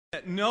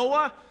At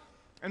Noah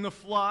and the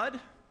flood.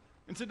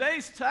 And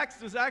today's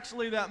text is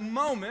actually that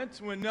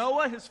moment when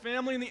Noah, his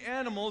family, and the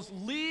animals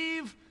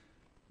leave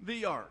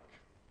the ark.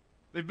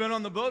 They've been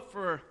on the boat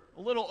for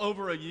a little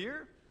over a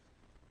year,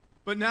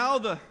 but now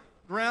the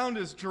ground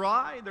is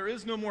dry. There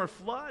is no more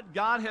flood.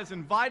 God has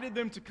invited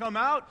them to come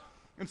out,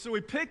 and so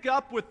we pick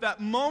up with that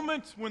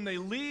moment when they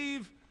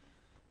leave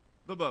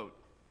the boat.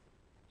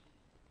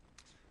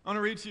 I want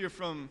to read to you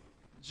from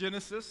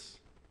Genesis.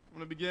 I'm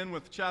going to begin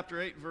with chapter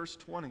 8, verse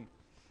 20.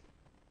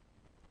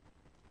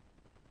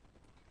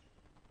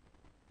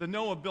 Then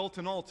Noah built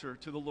an altar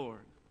to the Lord.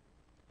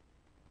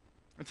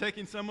 And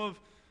taking some of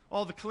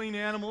all the clean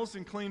animals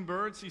and clean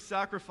birds, he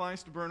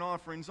sacrificed burnt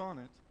offerings on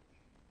it.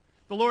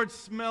 The Lord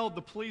smelled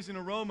the pleasing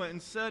aroma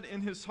and said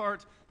in his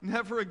heart,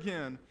 "Never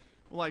again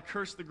will I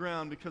curse the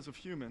ground because of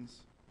humans,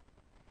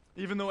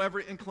 even though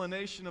every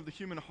inclination of the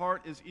human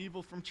heart is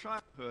evil from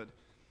childhood.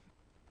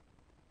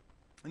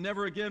 And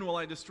never again will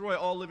I destroy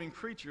all living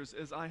creatures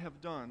as I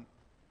have done.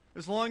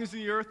 As long as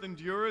the earth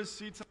endures,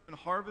 seed time and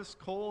harvest,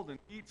 cold and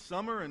heat,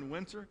 summer and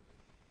winter,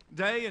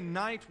 day and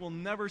night will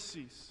never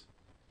cease."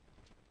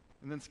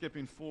 And then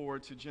skipping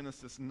forward to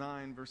Genesis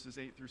 9, verses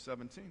 8 through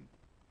 17.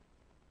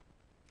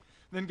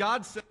 Then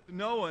God said to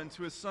Noah and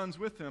to his sons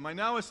with him, "I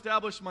now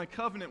establish my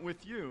covenant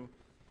with you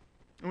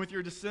and with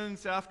your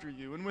descendants after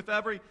you, and with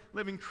every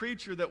living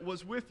creature that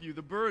was with you,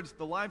 the birds,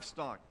 the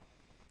livestock,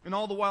 and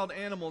all the wild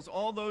animals,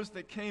 all those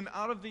that came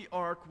out of the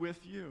ark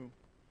with you,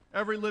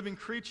 every living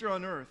creature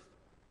on earth.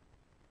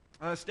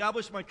 I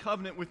establish my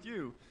covenant with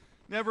you.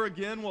 Never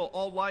again will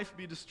all life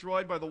be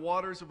destroyed by the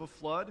waters of a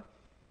flood.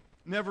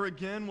 Never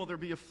again will there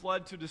be a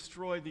flood to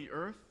destroy the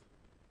earth."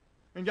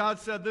 And God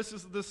said, "This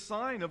is the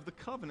sign of the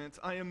covenant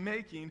I am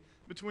making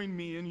between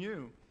me and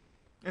you,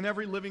 and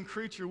every living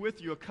creature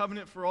with you, a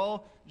covenant for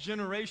all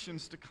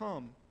generations to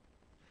come.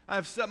 I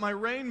have set my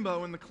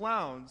rainbow in the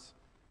clouds,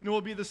 and it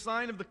will be the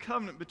sign of the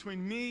covenant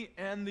between me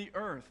and the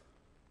earth.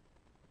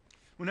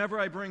 Whenever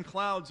I bring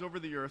clouds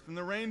over the earth, and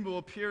the rainbow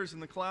appears in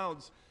the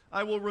clouds,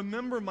 I will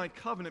remember my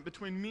covenant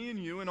between me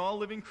and you and all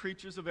living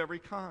creatures of every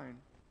kind.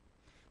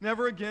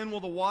 Never again will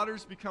the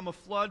waters become a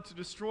flood to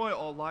destroy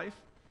all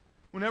life.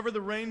 Whenever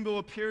the rainbow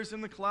appears in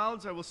the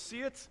clouds, I will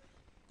see it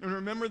and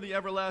remember the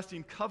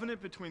everlasting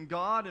covenant between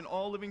God and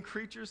all living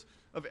creatures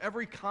of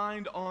every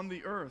kind on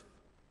the earth."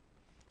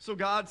 So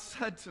God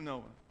said to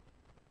Noah,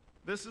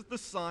 "This is the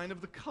sign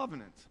of the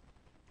covenant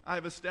I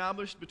have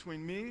established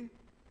between me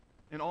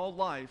and all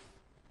life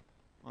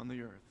on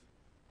the earth."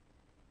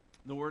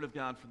 The word of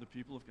God for the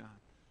people of God.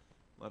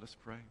 Let us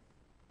pray.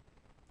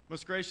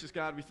 Most gracious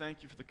God, we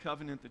thank you for the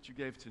covenant that you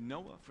gave to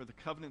Noah, for the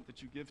covenant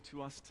that you give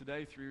to us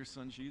today through your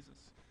Son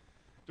Jesus.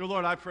 Dear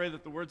Lord, I pray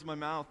that the words of my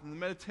mouth and the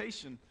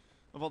meditation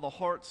of all the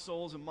hearts,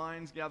 souls, and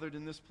minds gathered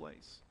in this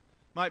place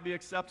might be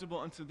acceptable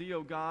unto thee,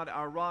 O God,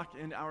 our rock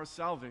and our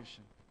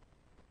salvation.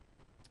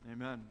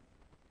 Amen.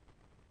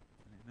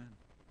 Amen.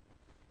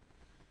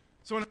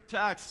 So in our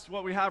text,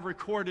 what we have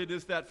recorded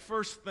is that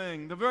first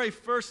thing, the very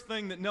first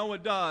thing that Noah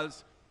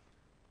does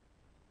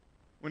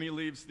when he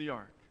leaves the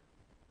ark.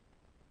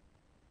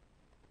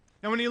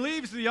 Now, when he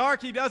leaves the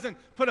ark, he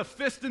doesn't put a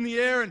fist in the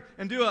air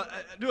and do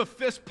a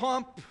fist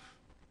pump.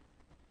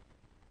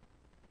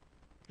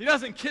 He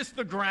doesn't kiss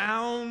the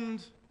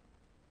ground.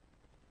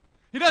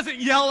 He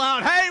doesn't yell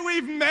out, "Hey,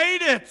 we've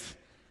made it!"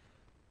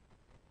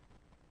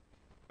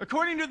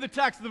 According to the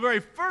text, the very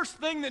first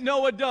thing that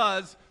Noah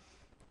does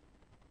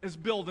is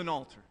build an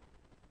altar.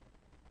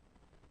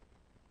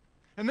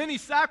 And then he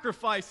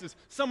sacrifices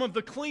some of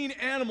the clean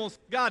animals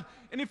to God.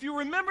 And if you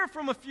remember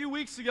from a few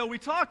weeks ago, we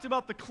talked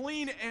about the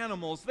clean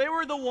animals. They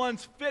were the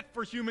ones fit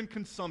for human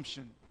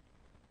consumption.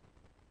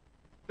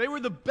 They were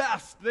the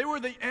best. They were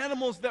the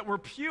animals that were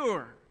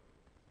pure.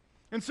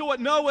 And so what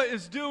Noah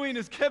is doing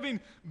is giving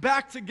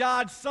back to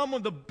God some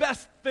of the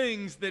best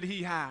things that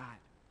he had.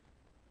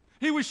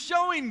 He was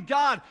showing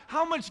God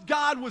how much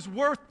God was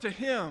worth to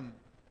him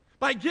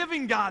by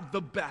giving God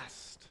the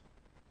best.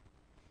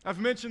 I've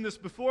mentioned this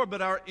before,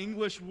 but our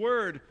English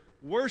word,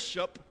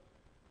 worship,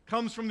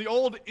 comes from the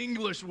Old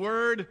English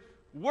word,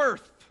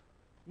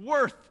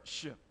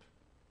 worthship.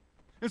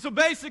 And so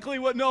basically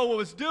what Noah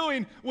was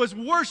doing was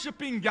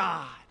worshiping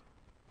God.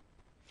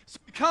 So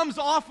he comes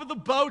off of the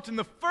boat, and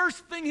the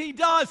first thing he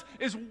does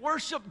is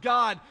worship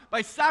God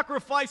by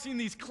sacrificing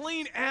these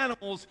clean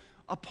animals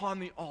upon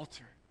the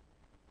altar.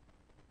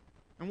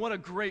 And what a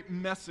great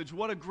message,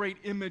 what a great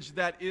image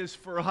that is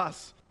for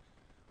us.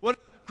 What a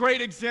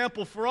great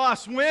example for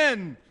us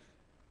when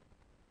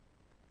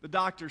the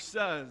doctor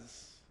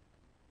says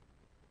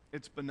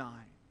it's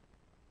benign.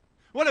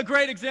 What a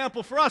great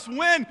example for us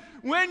when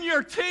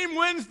your team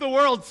wins the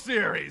World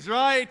Series,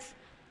 right?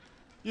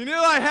 You knew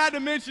I had to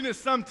mention it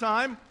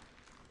sometime.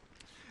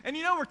 And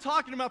you know, we're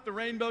talking about the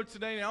rainbow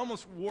today, and I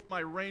almost wore my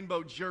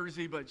rainbow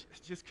jersey, but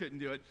just couldn't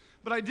do it.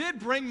 But I did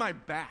bring my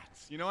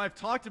bat. You know, I've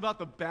talked about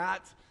the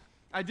bat.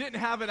 I didn't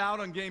have it out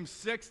on Game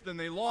 6, then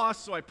they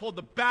lost, so I pulled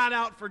the bat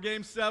out for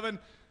Game 7.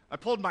 I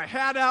pulled my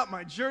hat out,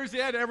 my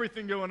jersey, I had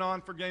everything going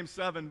on for Game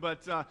 7.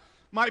 But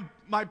my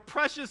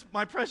precious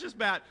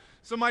bat.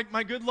 So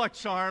my good luck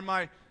charm,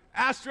 my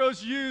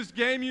Astros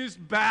game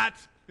used bat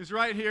is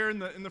right here in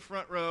the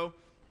front row,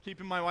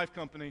 keeping my wife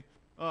company.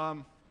 But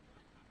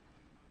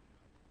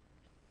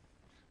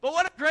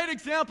what a great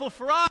example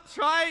for us,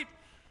 right?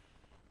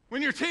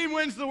 When your team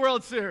wins the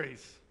World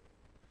Series.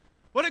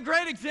 What a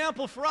great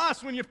example for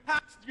us when you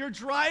pass your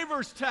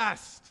driver's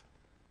test.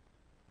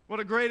 What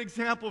a great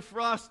example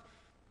for us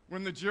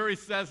when the jury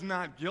says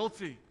not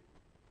guilty.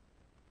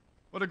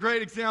 What a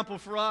great example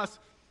for us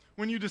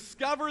when you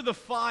discover the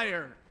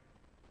fire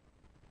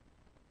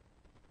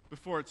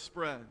before it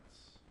spreads.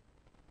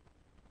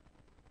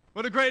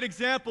 What a great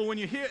example when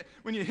you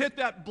hit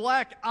that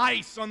black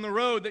ice on the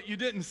road that you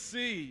didn't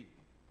see,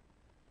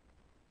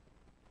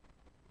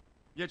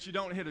 yet you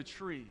don't hit a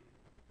tree.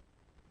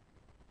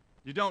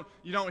 You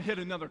don't hit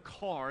another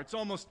car. It's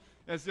almost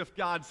as if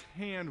God's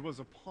hand was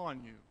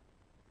upon you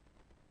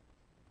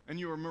and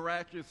you were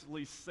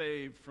miraculously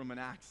saved from an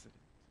accident.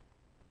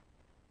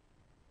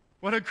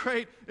 What a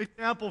great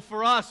example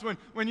for us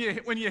when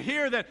you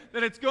hear that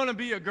it's going to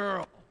be a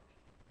girl,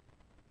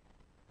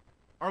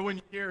 or when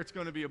you hear it's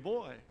going to be a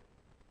boy,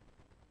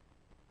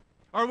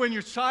 or when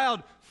your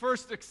child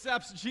first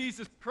accepts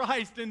Jesus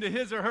Christ into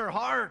his or her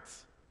heart.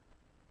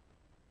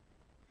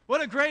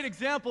 What a great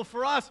example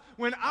for us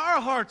when our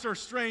hearts are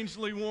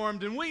strangely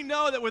warmed and we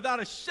know that without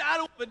a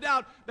shadow of a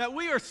doubt that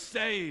we are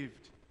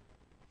saved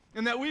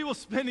and that we will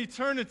spend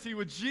eternity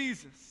with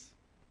Jesus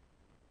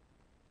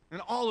and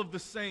all of the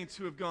saints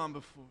who have gone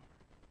before.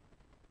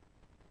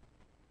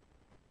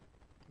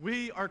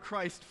 We are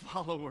Christ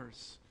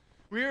followers.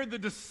 We are the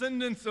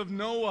descendants of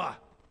Noah.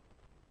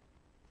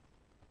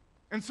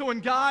 And so when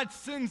God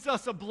sends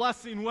us a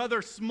blessing,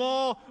 whether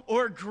small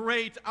or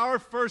great, our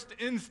first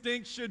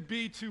instinct should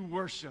be to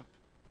worship.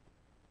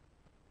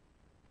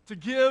 To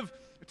give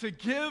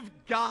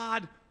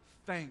God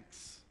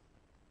thanks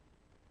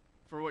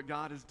for what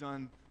God has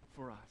done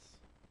for us.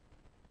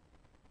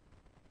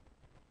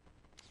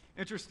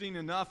 Interesting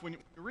enough, when you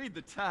read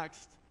the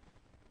text,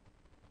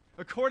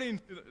 according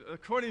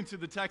to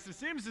the text, it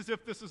seems as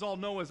if this is all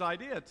Noah's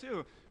idea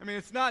too. I mean,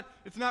 it's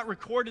not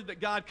recorded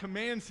that God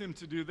commands him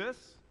to do this.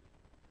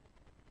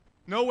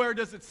 Nowhere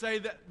does it say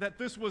that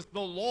this was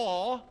the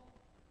law.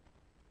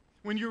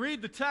 When you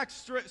read the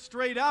text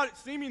straight out,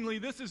 seemingly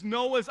this is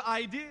Noah's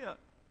idea.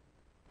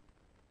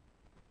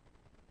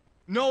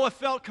 Noah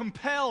felt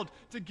compelled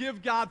to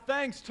give God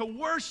thanks, to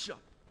worship.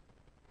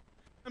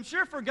 I'm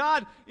sure for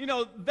God,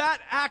 that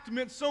act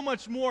meant so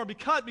much more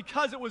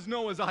because it was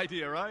Noah's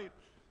idea, right?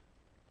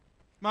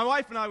 My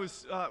wife and I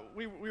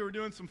we were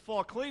doing some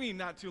fall cleaning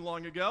not too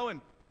long ago,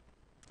 and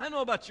I don't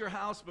know about your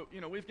house, but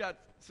we've got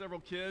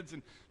several kids,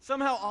 and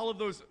somehow all of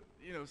those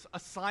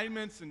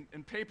assignments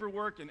and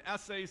paperwork and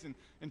essays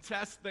and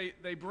tests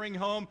they bring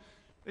home,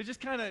 they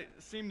just kind of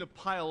seem to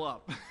pile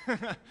up.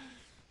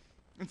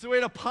 And so we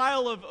had a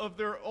pile of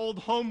their old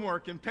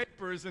homework and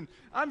papers, and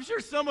I'm sure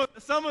some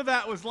of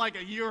that was like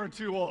a year or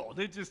two old.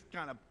 It just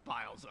kind of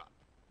piles up.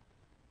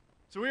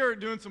 So we were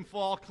doing some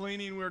fall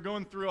cleaning. We were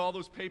going through all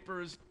those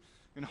papers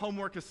and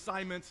homework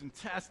assignments and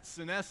tests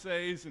and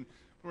essays, and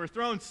we were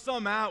throwing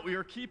some out. We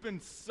were keeping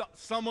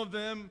some of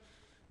them.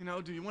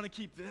 Do you want to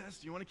keep this?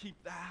 Do you want to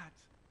keep that?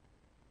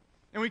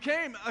 And we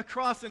came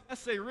across an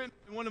essay written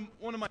by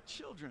one of my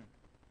children.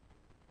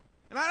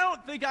 And I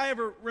don't think I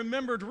ever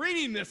remembered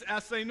reading this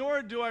essay,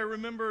 nor do I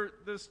remember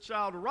this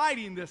child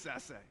writing this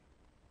essay.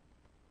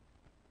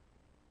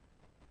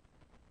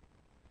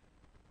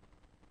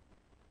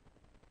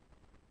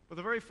 But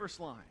the very first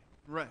line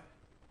read,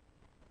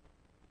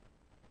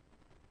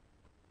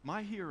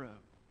 "My hero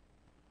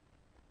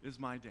is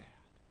my dad."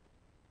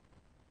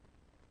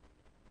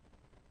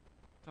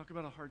 Talk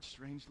about a heart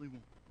strangely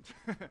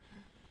warmed.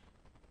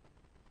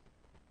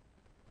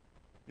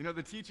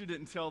 The teacher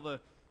didn't tell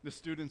the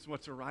students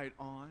what to write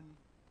on.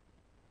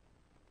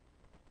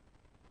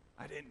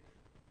 I didn't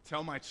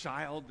tell my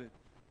child that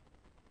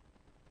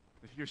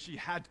he or she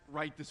had to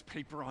write this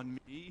paper on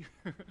me.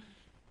 But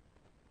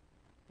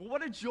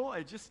what a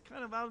joy, just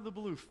kind of out of the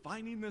blue,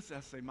 finding this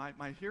essay.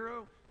 My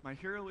hero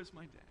is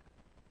my dad.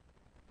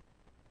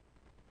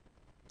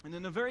 And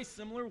in a very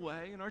similar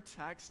way, in our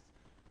text,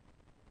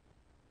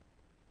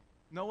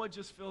 Noah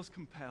just feels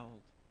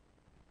compelled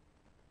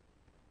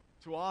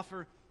to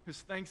offer his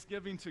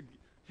thanksgiving to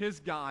his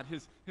God,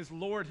 his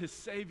Lord, his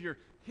Savior,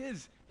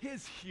 his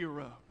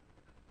hero.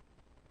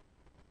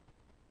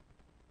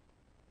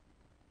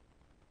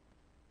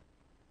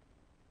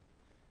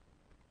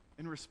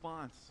 In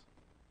response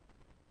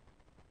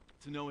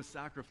to Noah's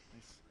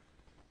sacrifice,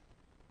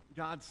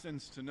 God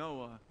sends to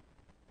Noah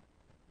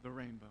the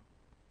rainbow.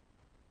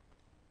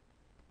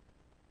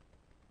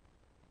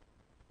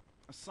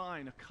 A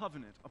sign, a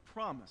covenant, a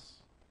promise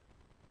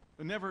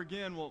that never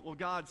again will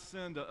God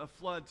send a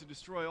flood to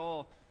destroy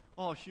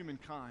all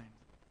humankind.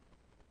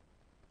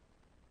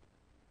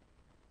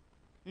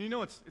 And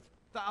it's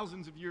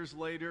thousands of years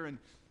later, and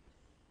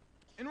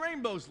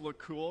rainbows look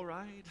cool,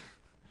 right?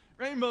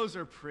 Rainbows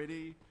are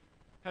pretty.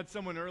 Had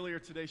someone earlier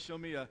today show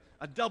me a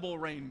double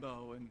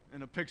rainbow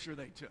in a picture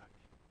they took.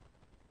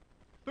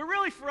 But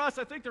really for us,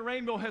 I think the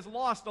rainbow has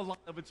lost a lot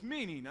of its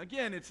meaning.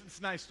 Again,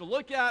 it's nice to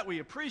look at, we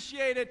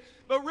appreciate it,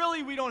 but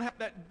really we don't have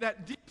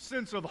that deep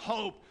sense of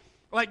hope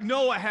like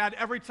Noah had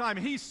every time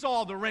he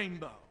saw the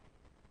rainbow.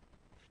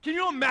 Can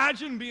you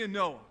imagine being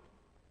Noah?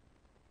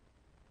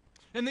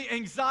 And the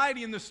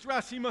anxiety and the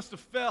stress he must have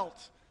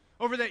felt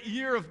over that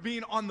year of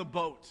being on the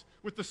boat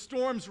with the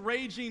storms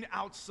raging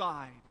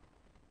outside.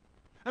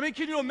 I mean,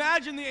 can you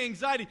imagine the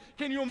anxiety?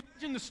 Can you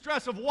imagine the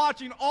stress of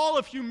watching all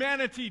of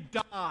humanity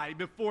die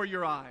before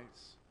your eyes?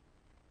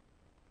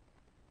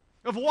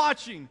 Of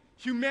watching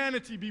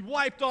humanity be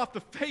wiped off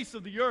the face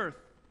of the earth?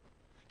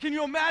 Can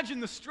you imagine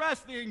the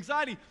stress, the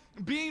anxiety,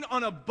 being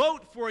on a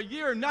boat for a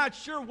year, not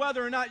sure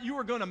whether or not you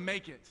were going to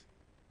make it?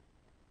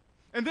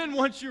 And then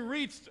once you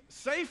reached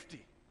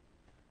safety,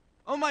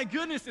 oh my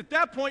goodness, at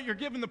that point you're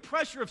given the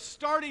pressure of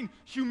starting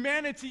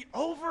humanity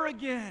over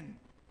again.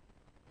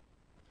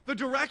 The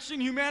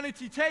direction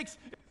humanity takes is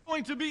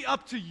going to be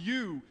up to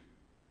you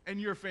and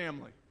your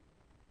family.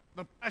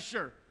 The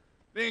pressure,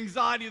 the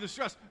anxiety, the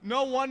stress.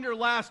 No wonder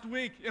last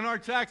week in our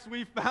text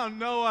we found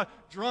Noah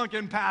drunk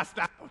and passed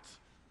out.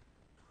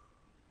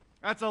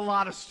 That's a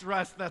lot of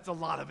stress. That's a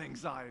lot of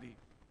anxiety.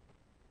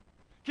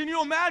 Can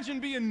you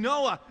imagine being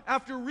Noah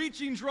after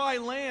reaching dry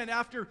land,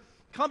 after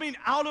coming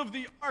out of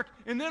the ark,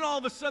 and then all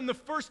of a sudden the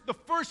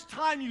first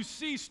time you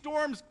see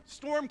storm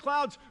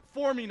clouds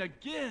forming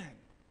again?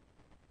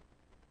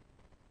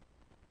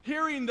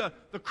 Hearing the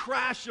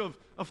crash of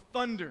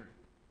thunder,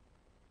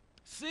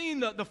 seeing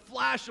the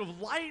flash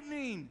of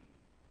lightning,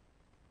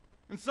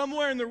 and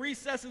somewhere in the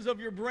recesses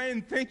of your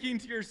brain thinking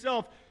to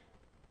yourself,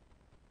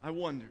 I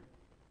wonder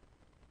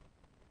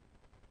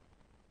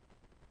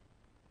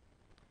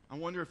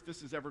if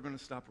this is ever going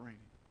to stop raining.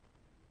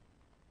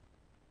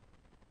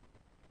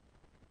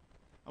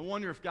 I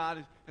wonder if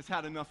God has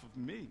had enough of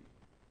me.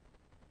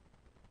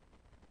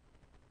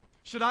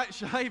 Should I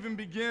even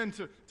begin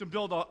to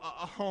build a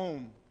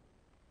home,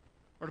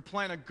 or to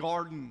plant a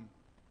garden,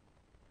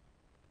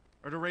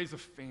 or to raise a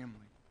family?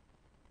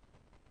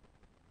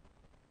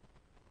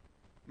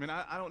 I mean,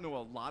 I don't know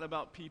a lot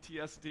about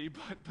PTSD,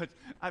 but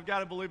I've got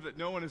to believe that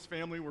Noah and his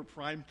family were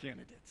prime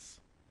candidates.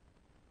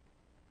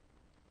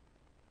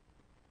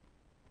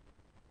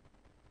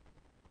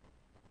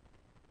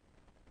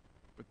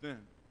 But then,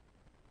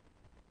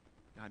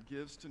 God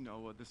gives to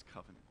Noah this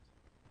covenant.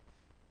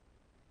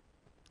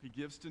 He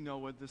gives to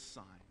Noah this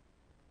sign.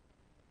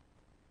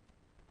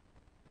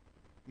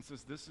 And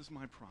says, this is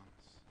my promise.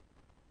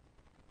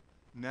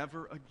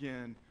 Never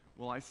again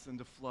will I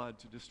send a flood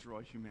to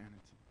destroy humanity.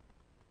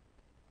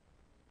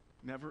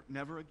 Never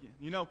again.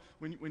 You know,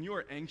 when you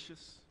are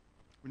anxious,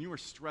 when you are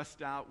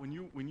stressed out, when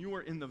you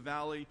are in the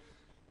valley,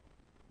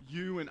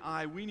 you and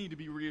I, we need to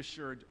be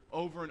reassured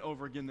over and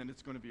over again that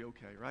it's going to be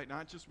okay, right?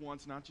 Not just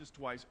once, not just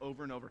twice,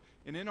 over and over.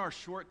 And in our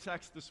short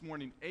text this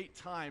morning, 8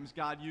 times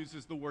God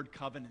uses the word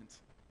covenant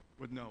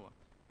with Noah.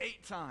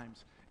 8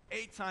 times.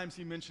 8 times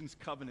he mentions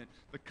covenant.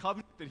 The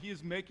covenant that he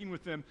is making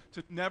with them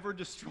to never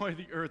destroy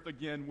the earth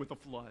again with a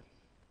flood.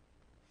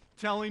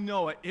 Telling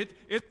Noah,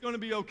 it's going to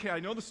be okay. I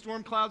know the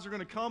storm clouds are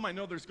going to come. I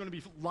know there's going to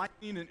be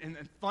lightning and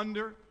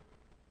thunder.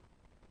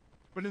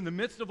 But in the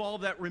midst of all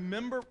of that,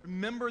 remember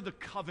the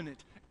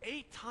covenant.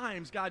 8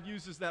 times God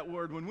uses that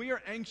word. When we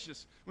are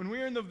anxious, when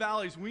we are in the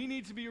valleys, we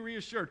need to be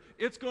reassured.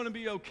 It's going to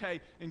be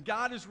okay. And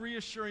God is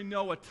reassuring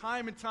Noah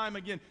time and time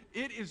again,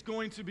 it is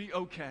going to be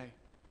okay.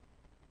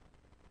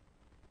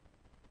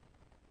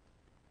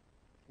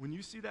 When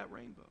you see that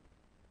rainbow,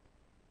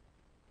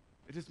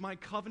 it is my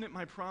covenant,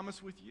 my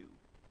promise with you,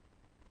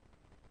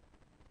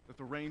 that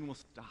the rain will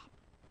stop,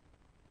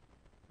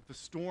 that the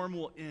storm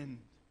will end.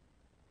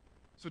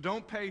 So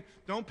don't pay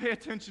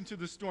attention to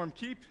the storm.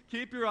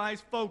 Keep your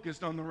eyes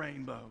focused on the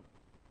rainbow.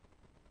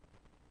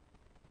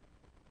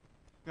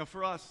 Now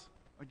for us,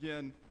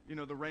 again, you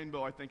know, the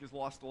rainbow, I think, has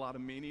lost a lot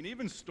of meaning.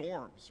 Even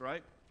storms,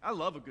 right? I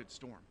love a good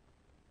storm.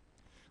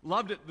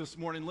 Loved it this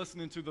morning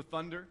listening to the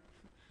thunder.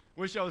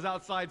 Wish I was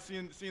outside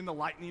seeing the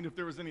lightning if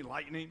there was any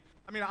lightning.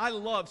 I mean, I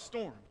love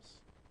storms.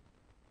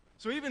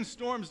 So even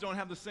storms don't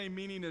have the same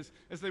meaning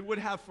as they would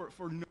have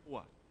for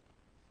Noah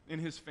and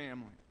his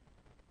family.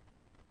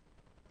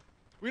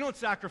 We don't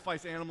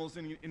sacrifice animals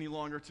any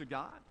longer to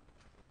God.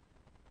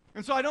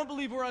 And so I don't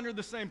believe we're under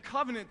the same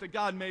covenant that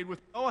God made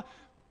with Noah,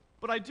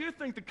 but I do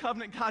think the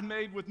covenant God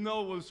made with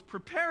Noah was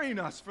preparing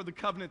us for the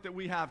covenant that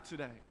we have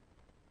today.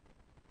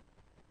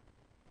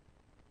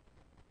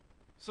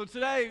 So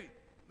today,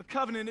 the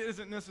covenant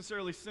isn't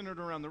necessarily centered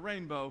around the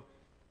rainbow,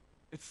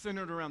 it's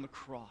centered around the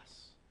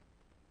cross.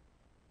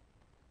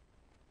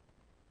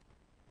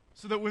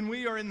 So that when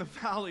we are in the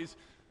valleys,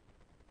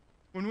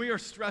 when we are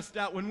stressed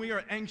out, when we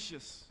are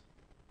anxious,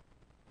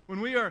 when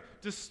we are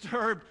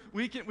disturbed,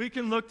 we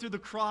can look to the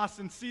cross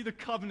and see the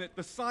covenant,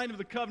 the sign of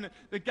the covenant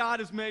that God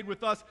has made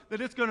with us, that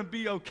it's going to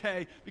be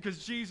okay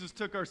because Jesus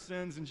took our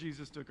sins and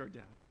Jesus took our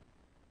death.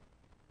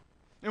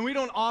 And we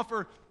don't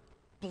offer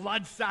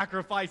blood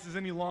sacrifices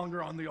any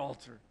longer on the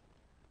altar.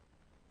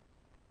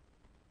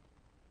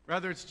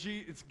 Rather,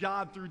 it's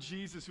God through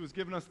Jesus who has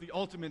given us the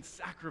ultimate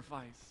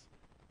sacrifice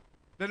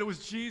That it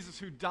was Jesus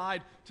who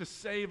died to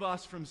save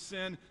us from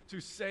sin, to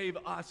save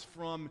us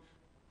from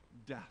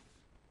death.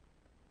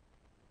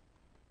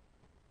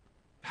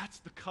 That's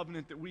the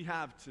covenant that we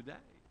have today.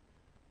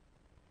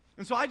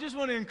 And so I just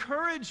want to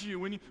encourage you,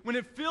 when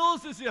it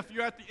feels as if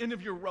you're at the end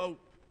of your rope,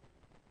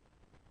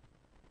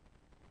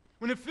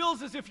 when it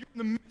feels as if you're in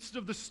the midst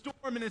of the storm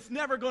and it's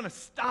never going to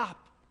stop,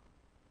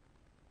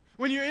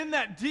 when you're in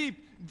that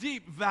deep,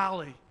 deep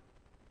valley,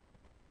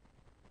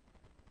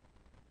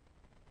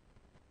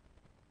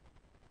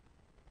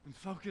 and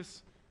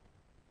focus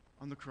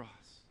on the cross.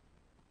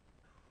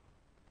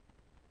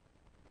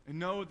 And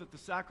know that the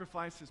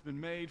sacrifice has been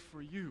made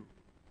for you.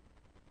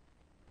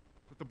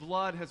 That the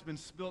blood has been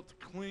spilt to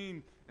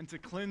clean and to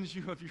cleanse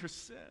you of your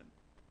sin.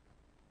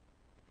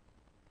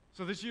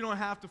 So that you don't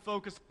have to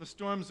focus on the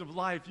storms of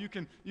life. You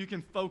can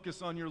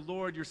focus on your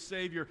Lord, your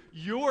Savior,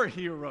 your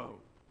hero,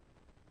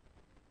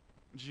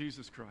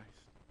 Jesus Christ.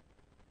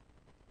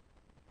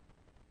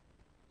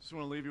 Just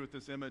want to leave you with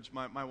this image.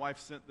 My wife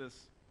sent this.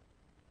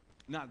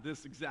 Not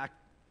this exact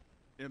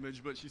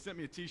image, but she sent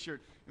me a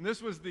t-shirt, and this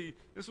was the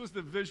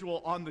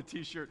visual on the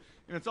t-shirt,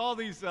 and it's all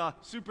these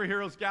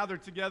superheroes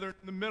gathered together.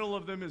 In the middle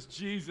of them is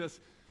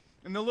Jesus,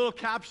 and the little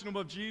caption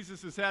above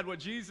Jesus' head, what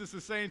Jesus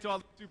is saying to all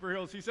the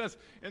superheroes, he says,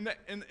 and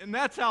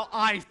that's how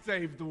I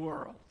saved the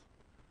world.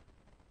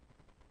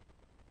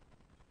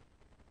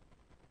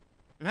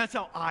 And that's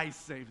how I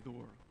saved the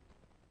world.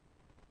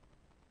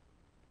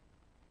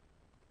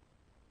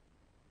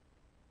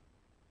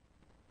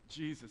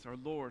 Jesus, our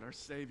Lord, our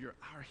Savior,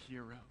 our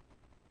hero.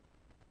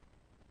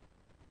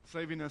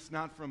 Saving us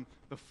not from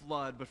the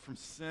flood, but from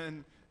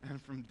sin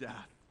and from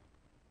death.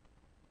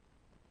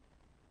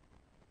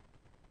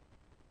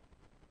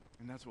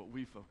 And that's what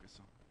we focus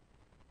on.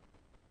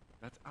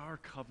 That's our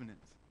covenant.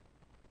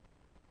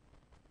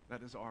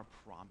 That is our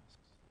promise.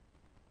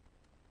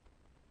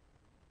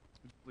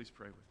 Please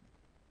pray with me.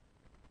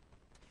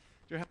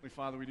 Dear Heavenly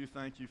Father, we do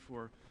thank you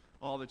for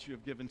all that you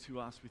have given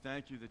to us. We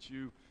thank you that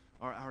you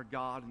are our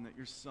God and that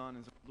your Son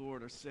is our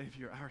Lord, our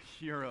Savior, our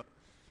hero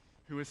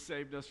who has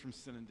saved us from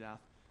sin and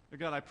death. Dear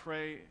God, I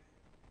pray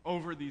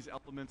over these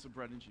elements of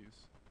bread and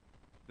juice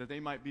that they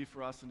might be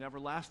for us an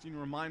everlasting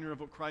reminder of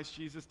what Christ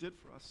Jesus did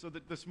for us, so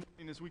that this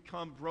morning as we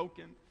come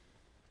broken,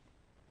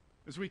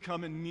 as we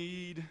come in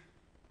need,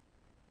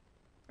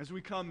 as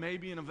we come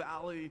maybe in a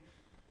valley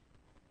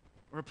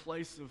or a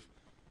place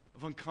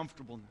of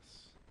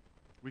uncomfortableness,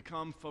 we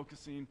come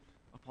focusing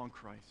upon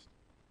Christ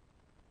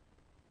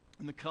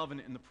and the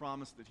covenant and the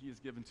promise that he has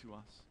given to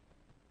us.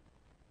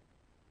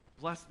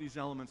 Bless these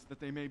elements that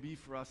they may be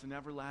for us an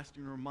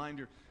everlasting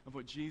reminder of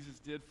what Jesus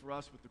did for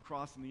us with the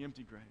cross and the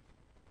empty grave.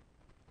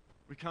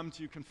 We come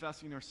to you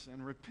confessing our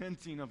sin,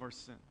 repenting of our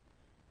sin,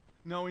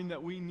 knowing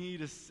that we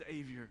need a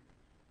Savior,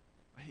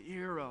 a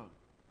hero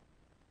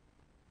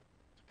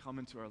to come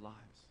into our lives.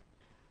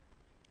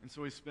 And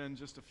so we spend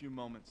just a few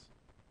moments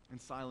in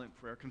silent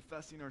prayer,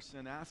 confessing our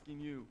sin, asking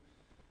you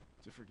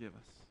to forgive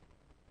us.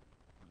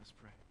 Let us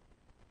pray.